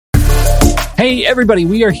Hey, everybody,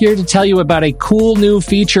 we are here to tell you about a cool new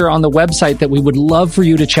feature on the website that we would love for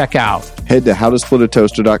you to check out. Head to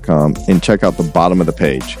howtosplitatoaster.com and check out the bottom of the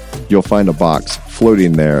page. You'll find a box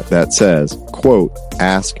floating there that says, quote,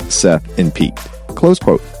 Ask Seth and Pete, close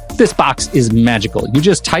quote. This box is magical. You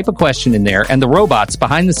just type a question in there, and the robots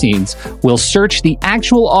behind the scenes will search the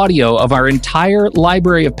actual audio of our entire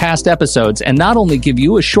library of past episodes and not only give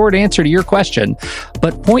you a short answer to your question,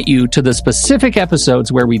 but point you to the specific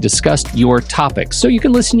episodes where we discussed your topics so you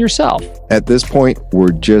can listen yourself. At this point,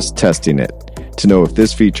 we're just testing it. To know if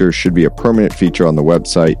this feature should be a permanent feature on the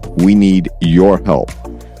website, we need your help.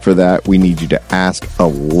 For that, we need you to ask a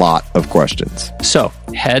lot of questions. So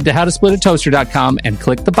head to howtosplitatoaster.com and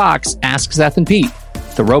click the box, Ask Seth and Pete.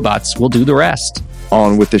 The robots will do the rest.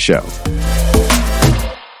 On with the show.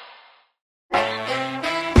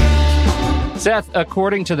 Seth,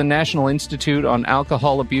 according to the National Institute on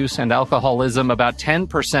Alcohol Abuse and Alcoholism, about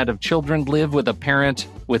 10% of children live with a parent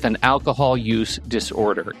with an alcohol use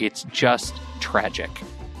disorder. It's just tragic.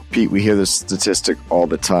 Pete, we hear this statistic all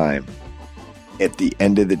the time. At the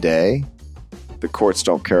end of the day, the courts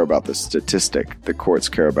don't care about the statistic. The courts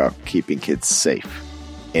care about keeping kids safe.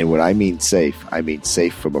 And when I mean safe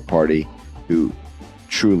from a party who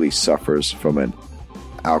truly suffers from an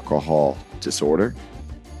alcohol disorder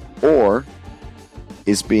or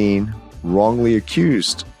is being wrongly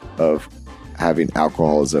accused of having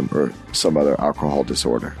alcoholism or some other alcohol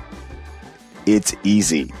disorder. It's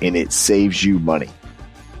easy and it saves you money.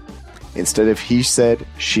 Instead of he said,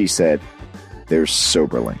 she said, there's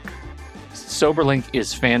SoberLink. SoberLink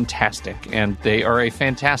is fantastic, and they are a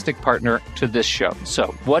fantastic partner to this show.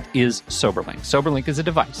 So what is SoberLink? SoberLink is a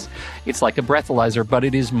device. It's like a breathalyzer, but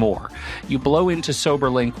it is more. You blow into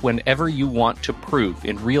SoberLink whenever you want to prove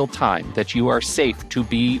in real time that you are safe to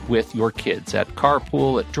be with your kids at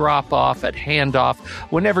carpool, at drop-off, at handoff,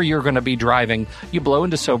 whenever you're going to be driving. You blow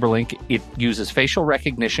into SoberLink. It uses facial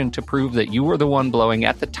recognition to prove that you are the one blowing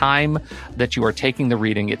at the time that you are taking the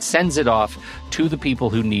reading. It sends it off to the people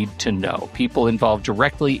who need to know. People involved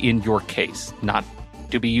directly in your case, not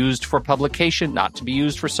to be used for publication, not to be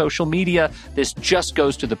used for social media. This just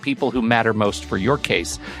goes to the people who matter most for your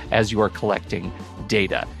case as you are collecting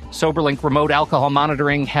data. SoberLink remote alcohol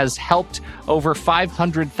monitoring has helped over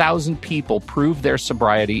 500,000 people prove their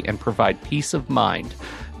sobriety and provide peace of mind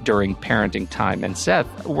during parenting time. And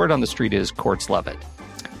Seth, word on the street is courts love it.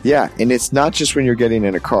 Yeah, and it's not just when you're getting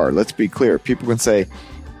in a car. Let's be clear. People can say,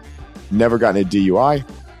 never gotten a DUI.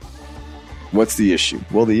 What's the issue?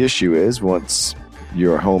 Well, the issue is once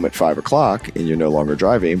you're home at 5 o'clock and you're no longer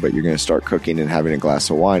driving, but you're going to start cooking and having a glass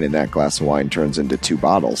of wine, and that glass of wine turns into 2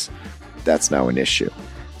 bottles. That's now an issue.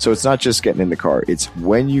 So it's not just getting in the car. It's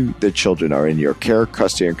when the children are in your care,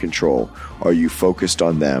 custody, and control, are you focused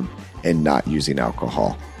on them and not using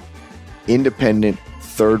alcohol? Independent,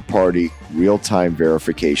 third-party, real-time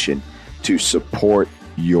verification to support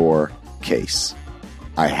your case.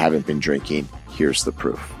 I haven't been drinking. Here's the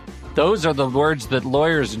proof. Those are the words that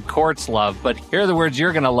lawyers and courts love, but here are the words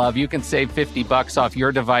you're going to love. You can save $50 off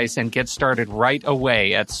your device and get started right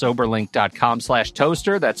away at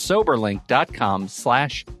soberlink.com/toaster. That's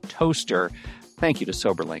soberlink.com/toaster. Thank you to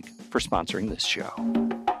SoberLink for sponsoring this show.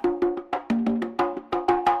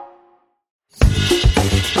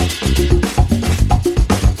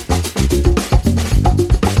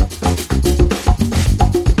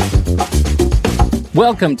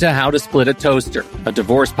 Welcome to How to Split a Toaster, a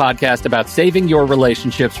divorce podcast about saving your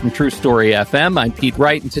relationships from True Story FM. I'm Pete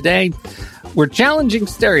Wright, and today we're challenging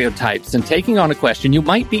stereotypes and taking on a question you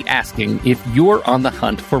might be asking if you're on the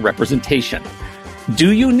hunt for representation.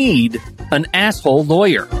 Do you need an asshole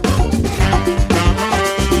lawyer?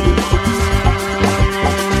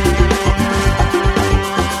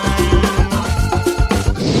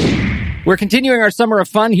 We're continuing our summer of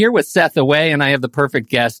fun here with Seth away, and I have the perfect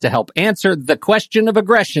guest to help answer the question of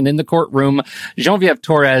aggression in the courtroom. Geneviève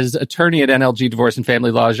Torres, attorney at NLG Divorce and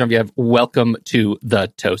Family Law. Geneviève, welcome to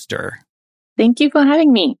the Toaster. Thank you for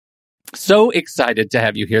having me. So excited to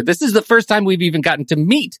have you here. This is the first time we've even gotten to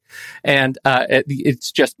meet. And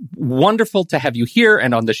it's just wonderful to have you here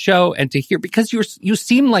and on the show and to hear, because you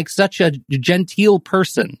seem like such a genteel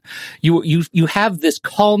person. You have this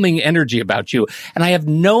calming energy about you. And I have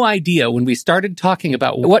no idea when we started talking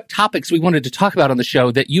about what topics we wanted to talk about on the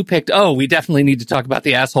show that you picked, we definitely need to talk about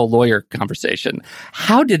the asshole lawyer conversation.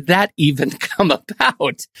 How did that even come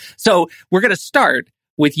about? So we're going to start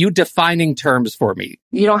with you defining terms for me.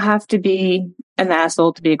 You don't have to be an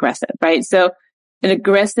asshole to be aggressive, right? So an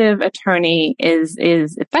aggressive attorney is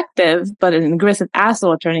effective, but an aggressive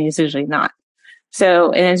asshole attorney is usually not.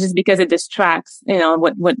 So, and it's just because it distracts,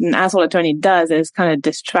 what an asshole attorney does is kind of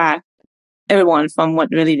distract everyone from what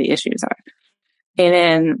really the issues are. And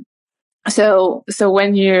then, so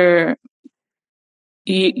when you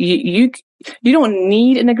don't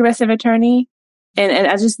need an aggressive attorney. And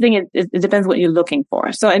I just think it depends what you're looking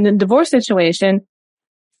for. So in the divorce situation,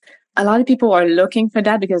 a lot of people are looking for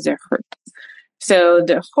that because they're hurt. So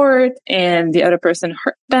they're hurt and the other person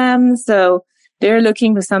hurt them. So they're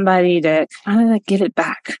looking for somebody to kind of like give it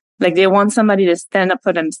back. Like they want somebody to stand up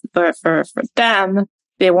for them, for them.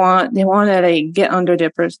 They want to like get under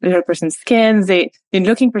the other person's skins. They're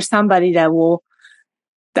looking for somebody that will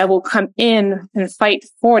come in and fight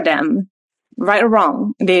for them. Right or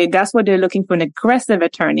wrong, that's what they're looking for, an aggressive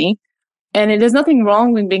attorney. And there's nothing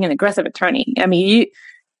wrong with being an aggressive attorney. I mean,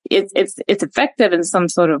 it's effective in some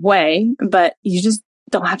sort of way, but you just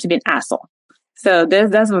don't have to be an asshole. So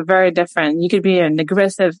that's very different. You could be an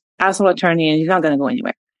aggressive asshole attorney and you're not going to go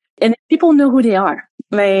anywhere. And people know who they are.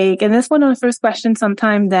 Like, and that's one of the first questions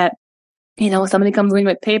sometimes that, somebody comes in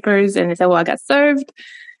with papers and they say, well, I got served.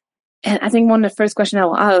 And I think one of the first questions I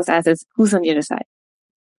will always ask is, who's on the other side?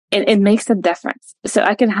 It makes a difference. So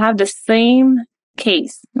I can have the same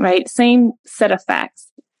case, right? Same set of facts.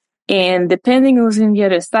 And depending who's on the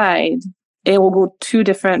other side, it will go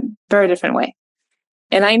very different way.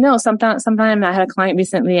 And I know sometimes I had a client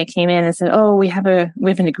recently that came in and said, oh, we have an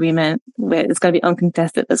agreement where it's going to be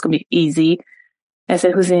uncontested. It's going to be easy. I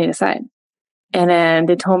said, who's on the other side? And then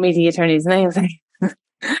they told me the attorney's name. I was like,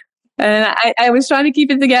 and I was trying to keep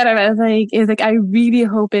it together. I was like, I really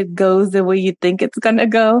hope it goes the way you think it's going to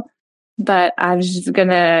go. But I'm just going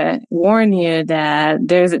to warn you that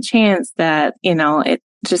there's a chance that, it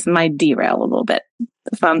just might derail a little bit.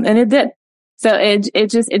 And it did. So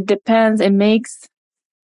it depends. It makes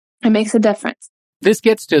a difference. This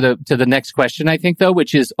gets to the next question, I think, though,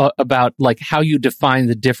 which is about like how you define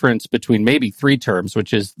the difference between maybe three terms,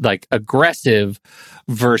 which is like aggressive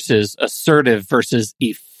versus assertive versus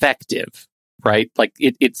effective, right? Like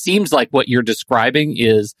it seems like what you're describing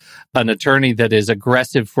is an attorney that is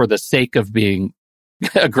aggressive for the sake of being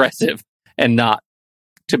aggressive and not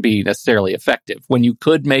to be necessarily effective. When you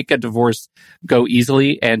could make a divorce go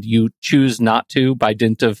easily and you choose not to by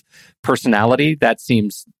dint of personality, that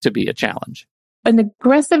seems to be a challenge. An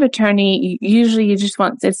aggressive attorney, usually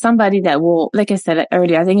it's somebody that will, like I said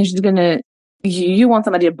earlier, I think it's just you want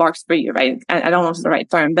somebody that barks for you, right? I don't know if it's the right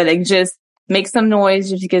term, but it just makes some noise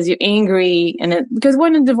just because you're angry. Because we're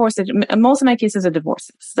in a divorce, most of my cases are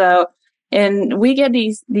divorces. So, and we get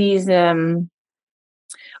these,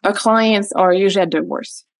 our clients are usually at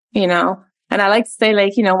divorce, and I like to say,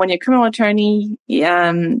 like, when you're a criminal attorney,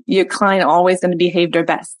 your client always going to behave their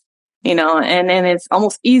best. And then it's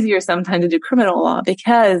almost easier sometimes to do criminal law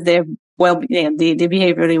because they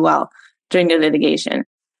behave really well during the litigation.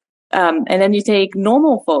 And then you take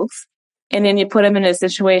normal folks and then you put them in a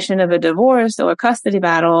situation of a divorce or a custody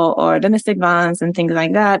battle or domestic violence and things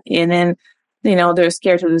like that. And then, they're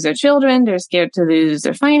scared to lose their children. They're scared to lose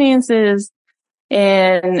their finances.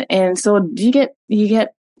 And so you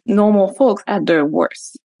get normal folks at their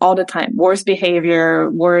worst. All the time, worse behavior,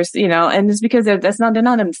 worse, and it's because they're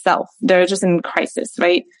not themselves. They're just in crisis,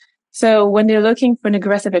 right? So when they're looking for an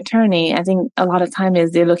aggressive attorney, I think a lot of time is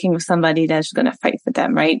they're looking for somebody that's going to fight for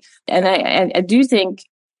them, right? And I do think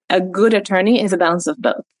a good attorney is a balance of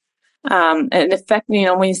both. When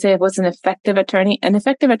you say what's an effective attorney,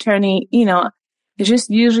 just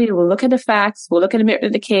usually we'll look at the facts, we'll look at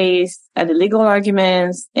the case, at the legal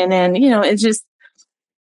arguments, and then, it's just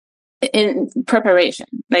in preparation.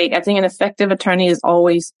 Like, I think an effective attorney is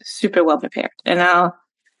always super well prepared. And I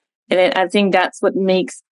think that's what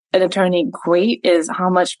makes an attorney great is how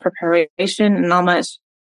much preparation and how much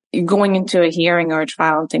going into a hearing or a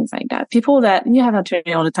trial and things like that. People that you have an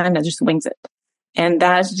attorney all the time that just wings it. And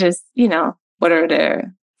that's just, whether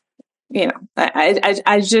they're,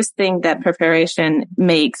 I just think that preparation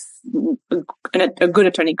makes a good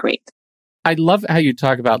attorney great. I love how you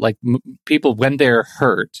talk about like people when they're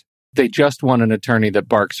hurt, they just want an attorney that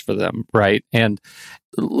barks for them, right? And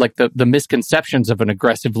like the misconceptions of an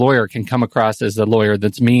aggressive lawyer can come across as a lawyer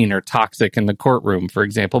that's mean or toxic in the courtroom, for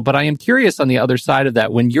example. But I am curious on the other side of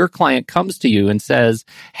that, when your client comes to you and says,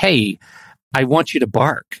 hey, I want you to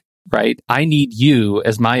bark, right? I need you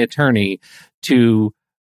as my attorney to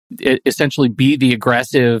essentially be the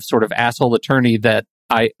aggressive sort of asshole attorney that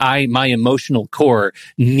my emotional core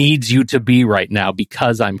needs you to be right now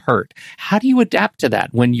because I'm hurt. How do you adapt to that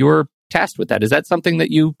when you're tasked with that? Is that something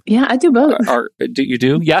that you... Yeah, I do both. Do you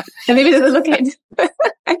do? Yeah. And maybe it doesn't look like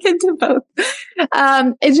I can do both.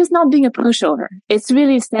 It's just not being a pushover. It's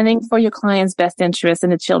really standing for your client's best interest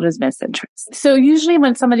and the children's best interest. So usually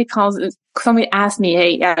when somebody asks me,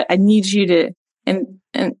 hey, I need you to and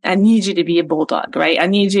I need you to be a bulldog, right? I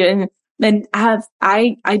need you. And then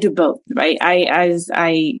I do both, right?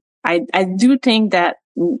 I do think that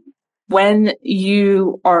when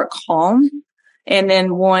you are calm and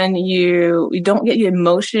then when you don't get your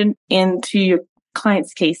emotion into your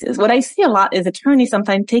clients' cases, what I see a lot is attorneys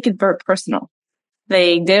sometimes take it very personal.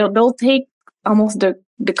 They'll take almost the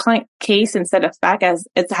client case instead of fact as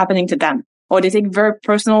it's happening to them. Or they take it very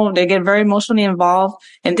personal, they get very emotionally involved.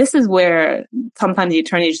 And this is where sometimes the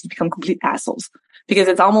attorneys just become complete assholes. Because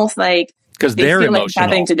it's almost like because they they're feel like emotional. it's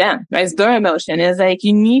happening to them, right? It's their emotion. It's like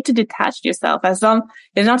you need to detach yourself. It's not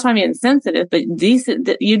trying to be insensitive, but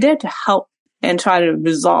you're there to help and try to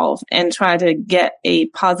resolve and try to get a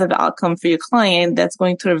positive outcome for your client that's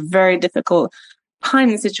going through a very difficult time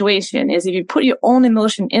in the situation. Is if you put your own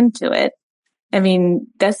emotion into it, I mean,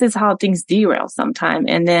 this is how things derail sometimes.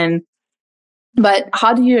 And then, but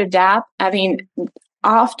how do you adapt? I mean,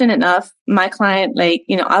 often enough, my client,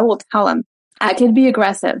 I will tell them I can be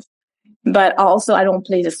aggressive, but also I don't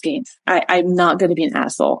play this game. I'm not going to be an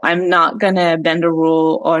asshole. I'm not going to bend a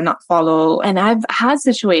rule or not follow. And I've had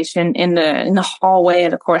situation in the hallway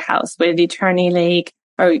at the courthouse where the attorney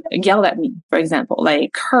or yelled at me, for example,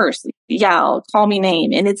 curse, yell, call me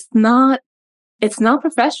name. And it's not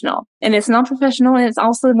professional. And it's not professional. And it's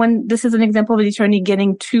also when this is an example of the attorney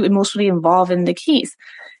getting too emotionally involved in the case.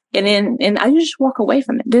 And I just walk away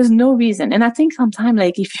from it. There's no reason. And I think sometimes,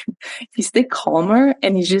 if you stay calmer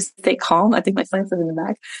and you just stay calm, I think my science is in the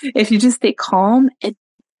back. If you just stay calm, it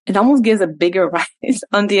almost gives a bigger rise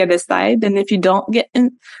on the other side than if you don't get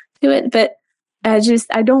into it. But I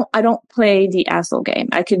don't play the asshole game.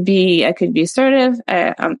 I could be assertive,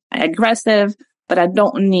 I'm aggressive, but I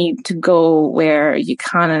don't need to go where you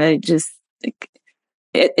kind of just,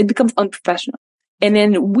 it becomes unprofessional. And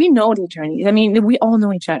then we know the attorneys. I mean, we all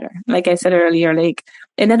know each other. Like I said earlier,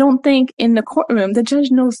 and I don't think in the courtroom, the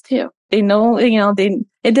judge knows too. They know,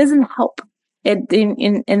 it doesn't help.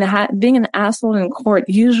 Being an asshole in court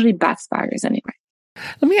usually backfires anyway.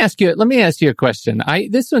 Let me ask you a question.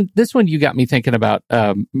 This one you got me thinking about.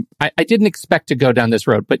 I didn't expect to go down this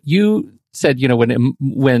road, but you said,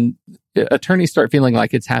 when attorneys start feeling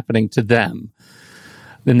like it's happening to them,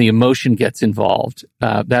 then the emotion gets involved.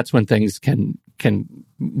 That's when things can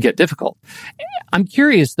get difficult. I'm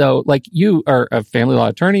curious though, you are a family law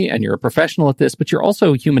attorney and you're a professional at this, but you're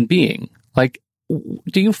also a human being.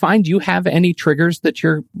 Do you find you have any triggers that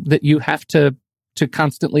you have to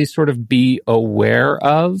constantly sort of be aware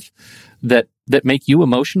of that make you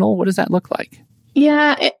emotional? What does that look like?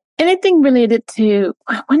 Yeah, anything related to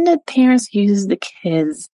when the parents use the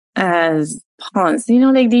kids as pawns. They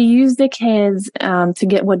use the kids to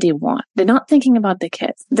get what they want. They're not thinking about the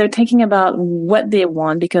kids. They're thinking about what they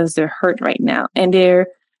want because they're hurt right now. And they're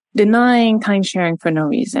denying kind sharing for no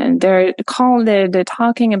reason. They're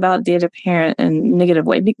talking about the other parent in a negative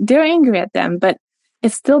way. They're angry at them, but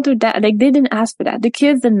it's still their dad. They didn't ask for that. The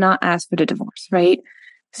kids did not ask for the divorce, right?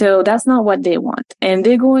 So that's not what they want. And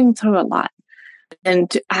they're going through a lot. And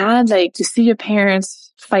to add, to see your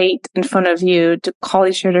parents fight in front of you, to call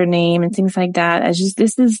each other name and things like that,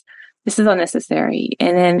 this is unnecessary.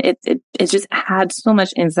 And then it just adds so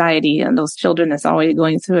much anxiety on those children that's already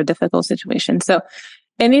going through a difficult situation. So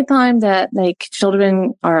anytime that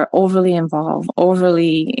children are overly involved,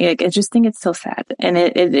 I just think it's so sad. And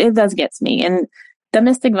it does get me. And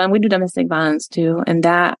domestic violence, we do domestic violence too. And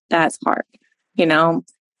that's hard,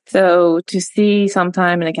 So to see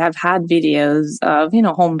sometime, I've had videos of,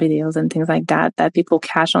 home videos and things like that people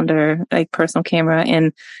catch on their personal camera,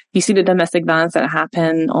 and you see the domestic violence that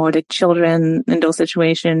happen or the children in those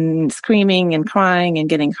situations screaming and crying and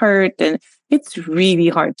getting hurt. And it's really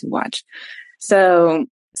hard to watch. So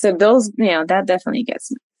those, that definitely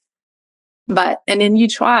gets me. And then you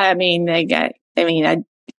try,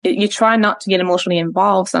 you try not to get emotionally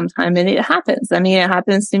involved sometimes, and it happens. It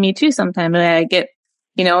happens to me too sometimes. I get,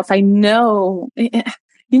 if I know,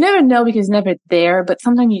 you never know because you're never there, but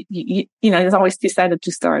sometimes there's always two sides of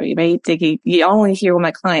two stories, right? You only hear what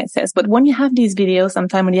my client says. But when you have these videos,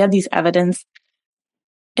 sometimes when you have these evidence,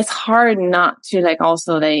 it's hard not to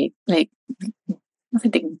also I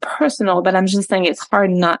don't think personal, but I'm just saying it's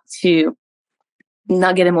hard not to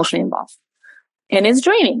not get emotionally involved. And it's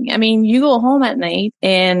draining. You go home at night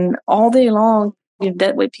and all day long you've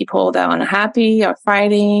dealt with people that are unhappy or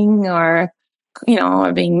fighting or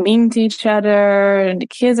are being mean to each other, and the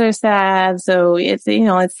kids are sad. So it's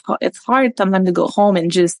hard sometimes to go home and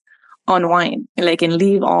just unwind, and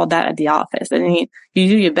leave all that at the office. And you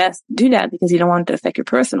do your best to do that because you don't want it to affect your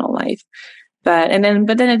personal life. But then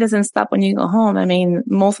it doesn't stop when you go home.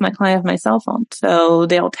 Most of my clients have my cell phone, so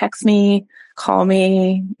they'll text me, call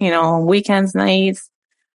me, on weekends, nights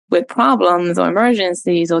with problems or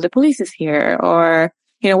emergencies, or the police is here, or,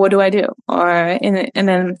 what do I do? Or, and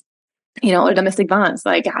then, or domestic violence.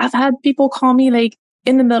 Like, I've had people call me like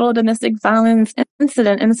in the middle of domestic violence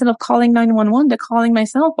incident, and instead of calling 911, they're calling my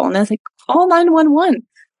cell phone. And I was like, call 911.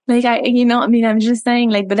 Like, I'm just saying,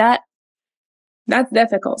 like, but that's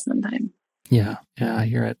difficult sometimes. Yeah, I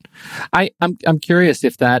hear it. I'm curious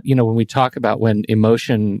if that, when we talk about when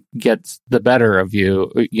emotion gets the better of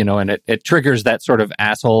you, and it triggers that sort of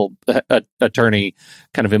asshole attorney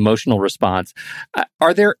kind of emotional response.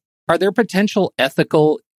 Are there potential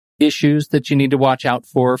ethical issues that you need to watch out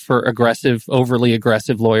for overly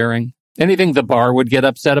aggressive lawyering? Anything the bar would get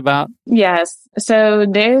upset about? Yes. So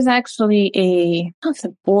there's actually a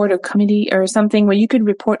board or committee or something where you could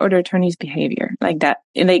report other attorneys' behavior like that,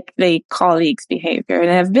 like colleagues' behavior.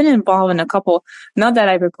 And I've been involved in a couple, not that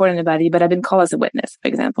I report anybody, but I've been called as a witness, for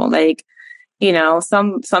example. Like,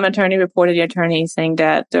 some attorney reported the attorney saying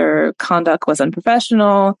that their conduct was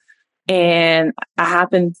unprofessional, and I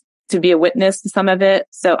happened to be a witness to some of it.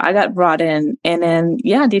 So I got brought in, and then,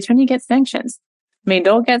 the attorney gets sanctions. I mean,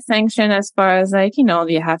 they'll get sanctioned as far as like, you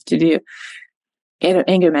have to do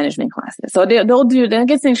anger management classes. So they'll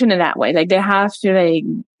get sanctioned in that way. Like, they have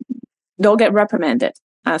to, they'll get reprimanded.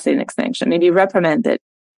 I'll say next sanction, maybe reprimanded.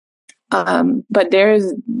 But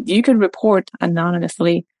you could report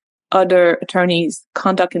anonymously other attorneys'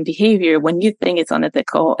 conduct and behavior when you think it's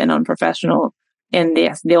unethical and unprofessional. And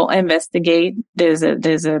yes, they'll investigate. There's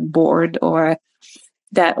a board or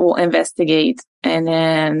that will investigate.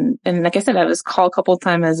 And like I said, I was called a couple of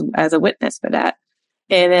times as a witness for that.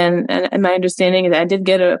 And my understanding is that I did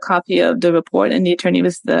get a copy of the report, and the attorney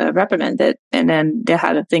was reprimanded. And then there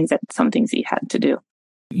had some things he had to do.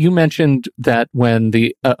 You mentioned that when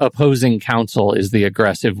the opposing counsel is the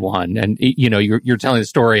aggressive one, and you're telling the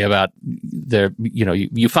story about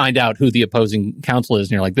you find out who the opposing counsel is,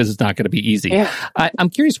 and you're like, this is not going to be easy. Yeah. I'm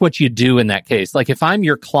curious what you do in that case. Like, if I'm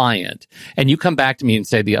your client and you come back to me and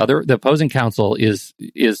say the opposing counsel is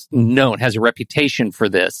known, has a reputation for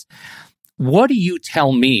this, what do you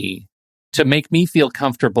tell me to make me feel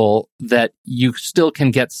comfortable that you still can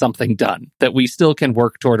get something done, that we still can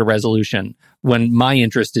work toward a resolution when my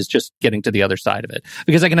interest is just getting to the other side of it?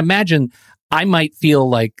 Because I can imagine I might feel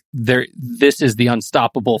like this is the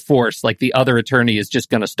unstoppable force, like the other attorney is just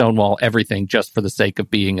going to stonewall everything just for the sake of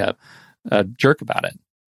being a jerk about it.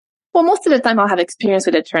 Well, most of the time I'll have experience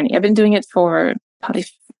with attorney. I've been doing it for probably,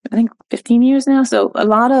 I think, 15 years now. So a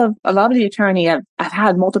lot of the attorney I've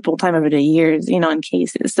had multiple times over the years, in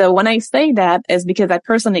cases. So when I say that, is because I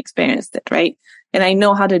personally experienced it, right? And I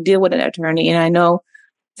know how to deal with an attorney, and I know.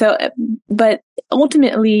 So, but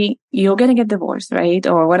ultimately, you're going to get divorced, right?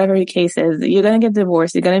 Or whatever your case is, you're going to get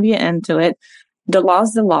divorced. You're going to be an end to it. The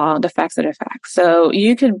law's the law. The facts are the facts. So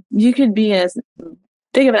you could be as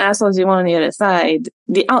big of an asshole as you want on the other side.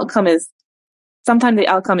 The outcome is, sometimes the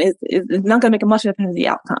outcome is not going to make much difference in the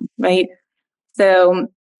outcome, right? So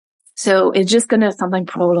it's just going to sometimes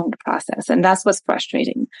prolong the process. And that's what's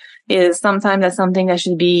frustrating, is sometimes that's something that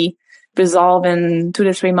should be resolved in 2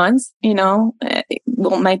 to 3 months, it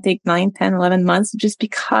might take 9, 10, 11 months just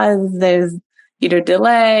because there's either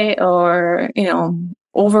delay or,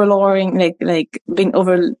 overlording, like being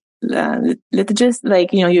over litigious, like,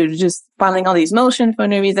 you're just filing all these motions for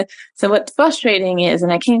no reason. So what's frustrating is,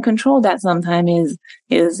 and I can't control that sometimes,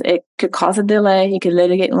 is it could cause a delay, you could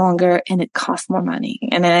litigate longer, and it costs more money.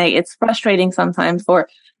 And then it's frustrating sometimes for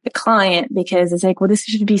the client, because it's like, well, this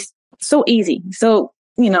should be so easy. So,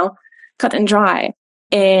 cut and dry.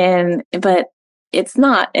 But it's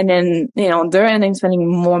not. And then, they're ending spending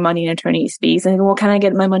more money in attorney's fees. And well, can I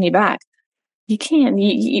get my money back? You can't,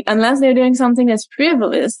 unless they're doing something that's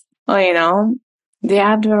frivolous, or, they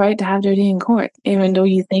have the right to have their day in court, even though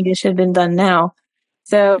you think it should have been done now.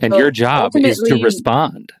 So, and your job is to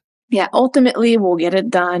respond. Yeah. Ultimately, we'll get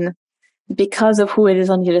it done because of who it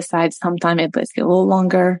is on the other side. Sometimes it takes a little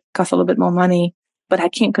longer, costs a little bit more money, but I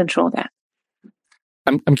can't control that.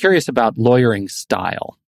 I'm curious about lawyering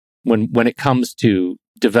style when it comes to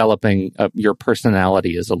developing your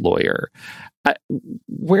personality as a lawyer.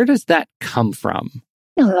 Where does that come from?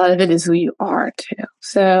 A lot of it is who you are too.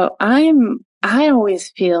 So I always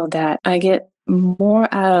feel that I get more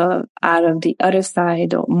out of the other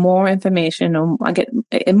side, or more information, or I get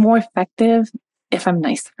more effective if I'm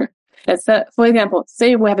nicer. For example,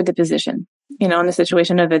 say we have a deposition. In the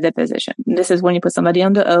situation of a deposition. This is when you put somebody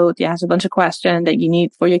under oath, you ask a bunch of questions that you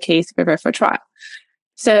need for your case to prepare for trial.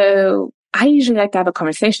 So I usually like to have a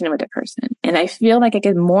conversation with the person. And I feel like I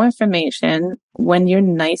get more information when you're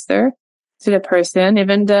nicer to the person,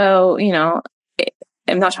 even though,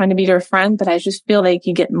 I'm not trying to be their friend, but I just feel like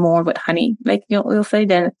you get more with honey, like you'll say,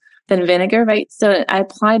 than vinegar, right? So I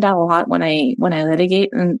apply that a lot when I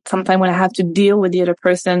litigate, and sometimes when I have to deal with the other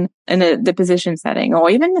person in the deposition setting, or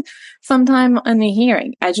even sometime in the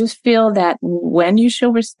hearing. I just feel that when you show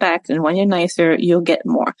respect and when you're nicer, you'll get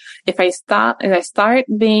more. If I start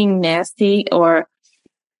being nasty or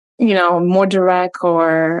more direct,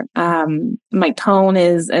 or my tone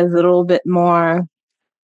is a little bit more,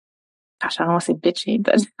 gosh, I don't want to say bitchy,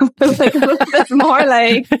 but like a little bit more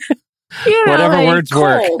like, whatever like words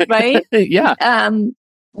cold, work. right? Yeah.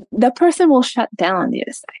 The person will shut down on the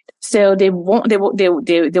other side. So they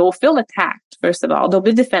will feel attacked, first of all. They'll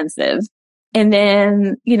be defensive. And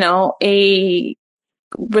then, a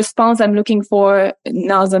response I'm looking for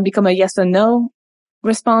now is going to become a yes or no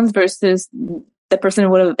response versus the person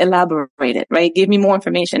would have elaborated, right? Give me more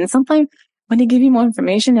information. And sometimes when they give you more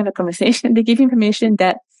information, have a conversation, they give you information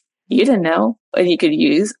that you didn't know or you could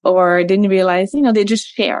use or didn't realize, they just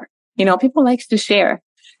share. People like to share.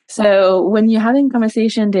 So when you're having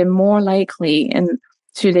conversation, they're more likely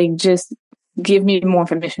to they just give me more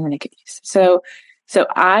information than they could use. So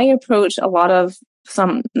I approach a lot of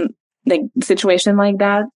some like situation like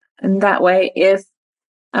that in that way.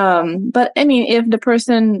 But I mean, if the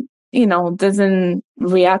person, doesn't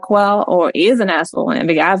react well or is an asshole, and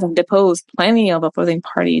I've deposed plenty of opposing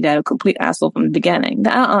party that are a complete asshole from the beginning.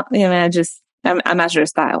 I'm at your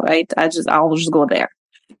style, right? I'll just go there.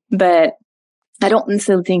 But I don't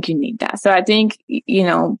necessarily think you need that. So I think,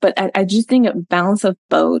 but I just think a balance of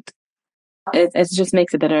both, it just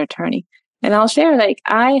makes a better attorney. And I'll share, like,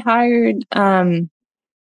 I hired,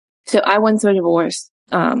 so I went through a divorce,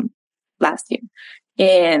 last year.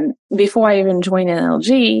 And before I even joined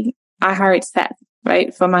NLG, I hired Seth,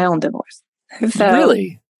 right, for my own divorce. So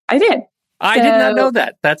really? I did. I did not know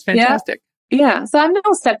that. That's fantastic. Yeah. So I've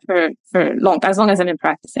known Seth for as long as I've been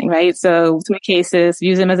practicing, right? So 3 cases,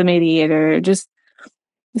 use him as a mediator,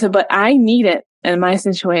 but I need it in my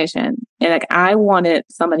situation. And like, I wanted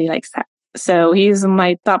somebody like Seth. So he's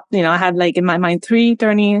my top, I had like in my mind 3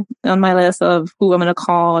 attorneys on my list of who I'm going to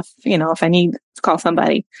call if I need to call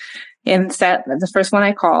somebody. And Seth, the first one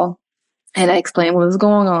I call, and I explained what was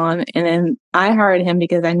going on. And then I hired him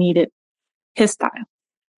because I needed his style.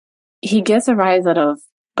 He gets a rise out of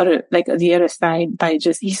the other side by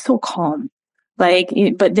he's so calm. But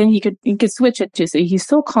then you could switch it too. So he's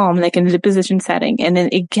so calm, like in the position setting, and then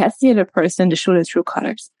it gets the other person to show their true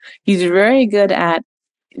colors. He's very good at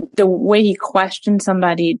the way he questions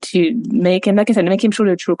somebody to make him, like I said, make him show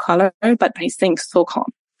their true color, but by staying so calm.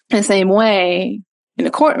 In the same way, in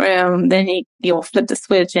the courtroom, then he'll flip the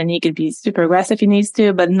switch and he could be super aggressive if he needs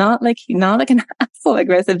to, but not like an asshole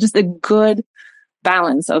aggressive, just a good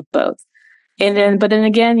balance of both. But then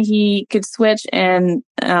again, he could switch in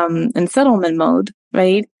settlement mode,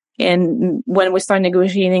 right? And when we start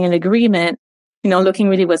negotiating an agreement, looking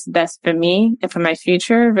really what's best for me and for my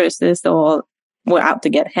future versus we're out to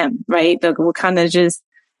get him, right? We're kind of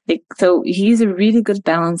so he's a really good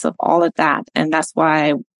balance of all of that. And that's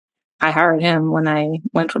why I hired him when I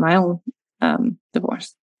went through my own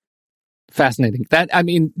divorce. Fascinating. That, I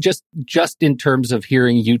mean, just in terms of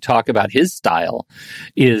hearing you talk about his style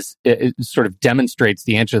it sort of demonstrates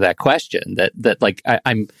the answer to that question that like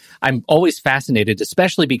I'm always fascinated,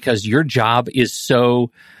 especially because your job is so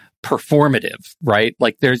performative, right?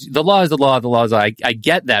 Like there's the law is the law, the law is I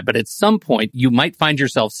get that, but at some point you might find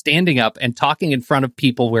yourself standing up and talking in front of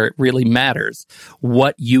people where it really matters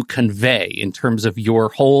what you convey in terms of your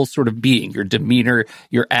whole sort of being, your demeanor,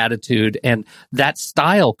 your attitude, and that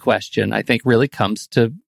style question I think really comes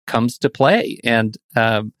to play. And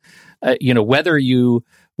whether you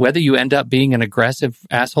end up being an aggressive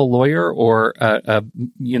asshole lawyer or a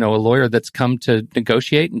lawyer that's come to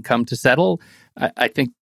negotiate and come to settle, I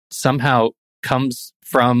think somehow comes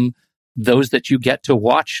from those that you get to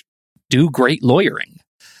watch do great lawyering.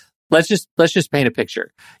 Let's just paint a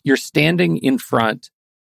picture. You're standing in front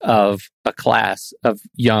of a class of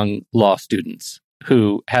young law students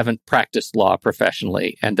who haven't practiced law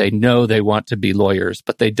professionally, and they know they want to be lawyers,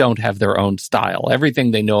 but they don't have their own style.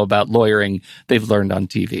 Everything they know about lawyering, they've learned on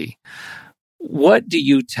TV. What do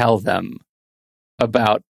you tell them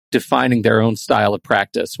about defining their own style of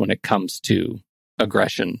practice when it comes to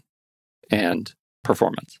aggression and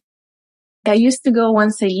performance? I used to go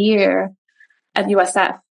once a year at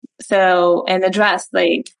USF. So, and address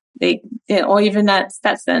or even at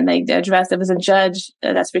Stetson, the address, there was a judge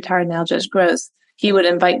that's retired now, Judge Gross. He would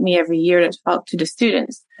invite me every year to talk to the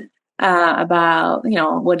students about,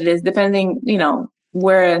 what it is, depending,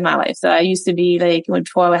 where in my life. So I used to be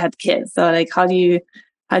before I had kids. So how do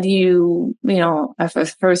How do you, a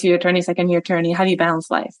first year attorney, second year attorney, how do you balance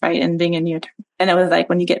life, right? And being a new attorney. And it was like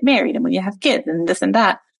when you get married and when you have kids and this and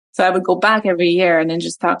that. So I would go back every year and then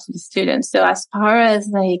just talk to the students. So as far as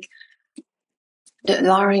like the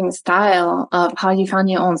lawyering style of how you found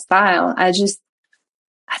your own style, I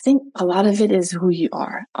think a lot of it is who you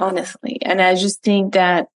are, honestly. And I just think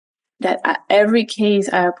that every case,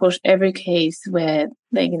 I approach every case with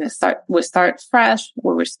start fresh,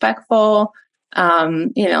 we're respectful.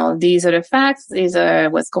 These are the facts. These are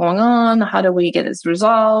what's going on. How do we get this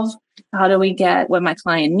resolved? How do we get what my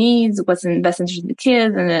client needs? What's in the best interest of the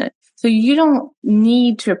kids? So you don't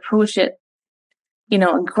need to approach it,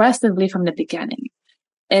 aggressively from the beginning.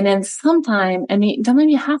 And then sometimes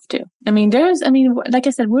you have to. Like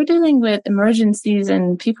I said, we're dealing with emergencies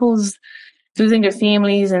and people's losing their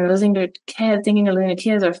families and losing their kids, thinking of losing their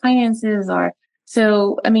kids or finances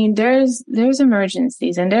there's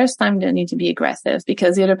emergencies and there's time that need to be aggressive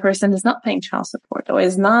because the other person is not paying child support or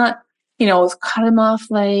is not, cut them off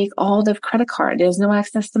like all the credit card. There's no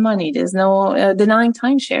access to money. There's no denying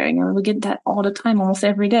time sharing. And we get that all the time, almost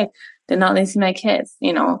every day. They're not letting see my kids,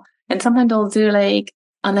 and sometimes they'll do like,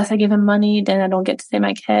 unless I give them money, then I don't get to see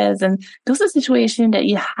my kids. And those are situations that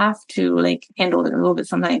you have to like handle it a little bit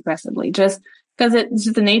sometimes aggressively, just because it's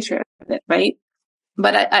just the nature of it, right?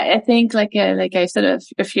 But I think, like I said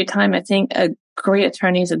a few times, I think a great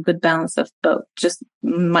attorney is a good balance of both, just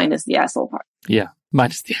minus the asshole part. Yeah,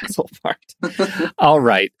 minus the asshole part. All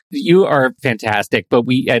right. You are fantastic, but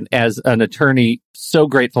and as an attorney, so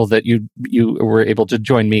grateful that you were able to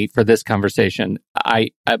join me for this conversation.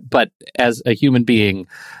 But as a human being,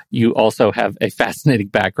 you also have a fascinating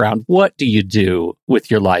background. What do you do with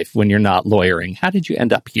your life when you're not lawyering? How did you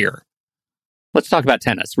end up here? Let's talk about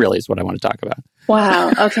tennis, really, is what I want to talk about.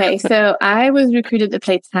 Wow. Okay. So I was recruited to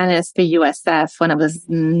play tennis for USF when I was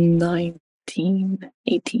 18,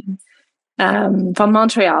 from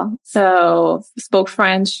Montreal. So spoke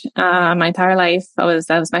French my entire life. That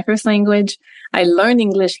was my first language. I learned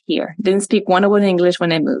English here. Didn't speak one word in English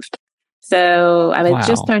when I moved. So I was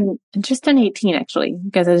just turned 18, actually,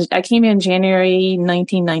 because I came here in January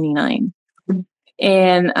 1999.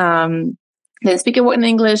 And didn't speak a word in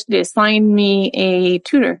English. They assigned me a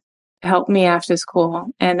tutor to help me after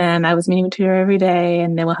school. And then I was meeting with a tutor every day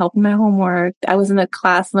and they were helping my homework. I was in a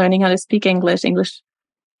class learning how to speak English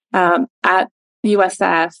at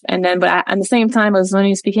USF. And then, at the same time, I was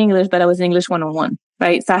learning to speak English, but I was English 101,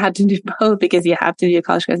 right? So I had to do both because you have to do your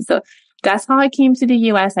college credits. So that's how I came to the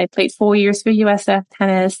US. I played 4 years for USF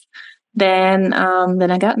tennis. Then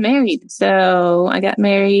I got married. So I got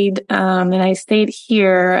married, and I stayed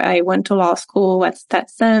here. I went to law school at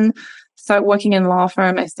Stetson, started working in law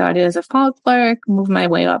firm. I started as a file clerk, moved my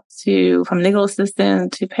way up from legal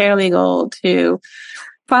assistant to paralegal to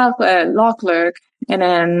law clerk, and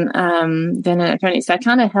then an attorney. So I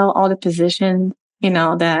kind of held all the positions,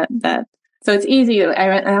 so it's easy.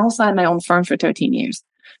 I also had my own firm for 13 years.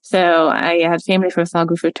 So I had Family First Law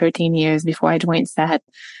Group for 13 years before I joined SET.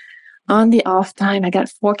 On the off time, I got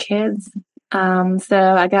 4 kids.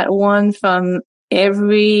 So I got one from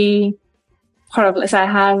every part of it. So I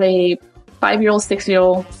have a 5-year-old,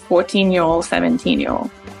 6-year-old, 14-year-old, 17-year-old.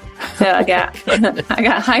 So I got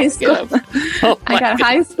high school. I got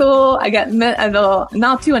high school. I got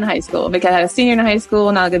now 2 in high school because I had a senior in high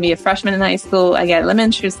school. Now I'm going to be a freshman in high school. I got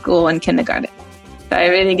elementary school and kindergarten. So I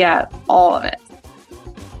really got all of it.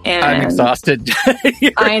 And I'm exhausted.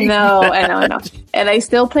 I know. And I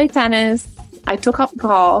still play tennis. I took up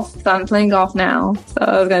golf, so I'm playing golf now. So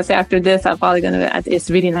I was going to say after this, I'm probably going to, it's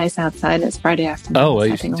really nice outside. It's Friday afternoon. Oh, well,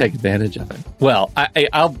 you should take advantage of it. Well,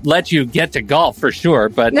 I'll let you get to golf for sure,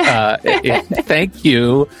 but thank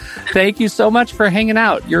you. Thank you so much for hanging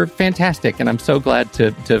out. You're fantastic, and I'm so glad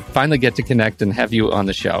to finally get to connect and have you on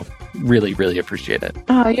the show. Really, really appreciate it.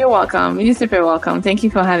 Oh, you're welcome. You're super welcome. Thank you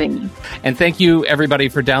for having me. And thank you, everybody,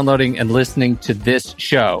 for downloading and listening to this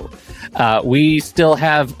show. We still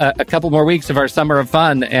have a couple more weeks of our summer of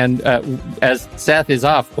fun, and as Seth is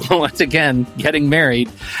off once again getting married,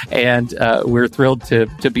 and we're thrilled to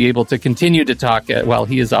be able to continue to talk while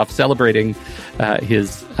he is off celebrating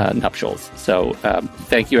his nuptials. So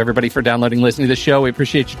thank you, everybody, for downloading and listening to the show. We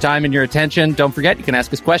appreciate your time and your attention. Don't forget, you can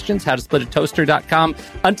ask us questions, howtosplitatoaster.com.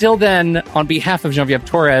 Until then, on behalf of Geneviève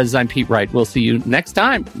Torres, I'm Pete Wright. We'll see you next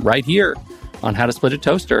time right here on How to Split a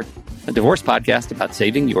Toaster, a divorce podcast about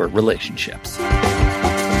saving your relationships.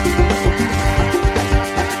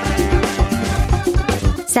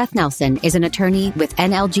 Seth Nelson is an attorney with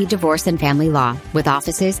NLG Divorce and Family Law with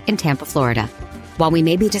offices in Tampa, Florida. While we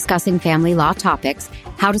may be discussing family law topics,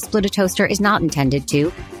 How to Split a Toaster is not intended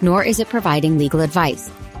to, nor is it providing legal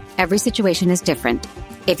advice. Every situation is different.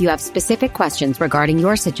 If you have specific questions regarding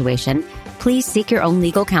your situation, please seek your own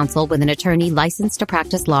legal counsel with an attorney licensed to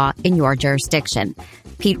practice law in your jurisdiction.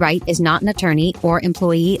 Pete Wright is not an attorney or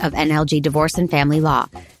employee of NLG Divorce and Family Law.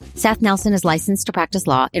 Seth Nelson is licensed to practice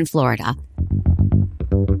law in Florida.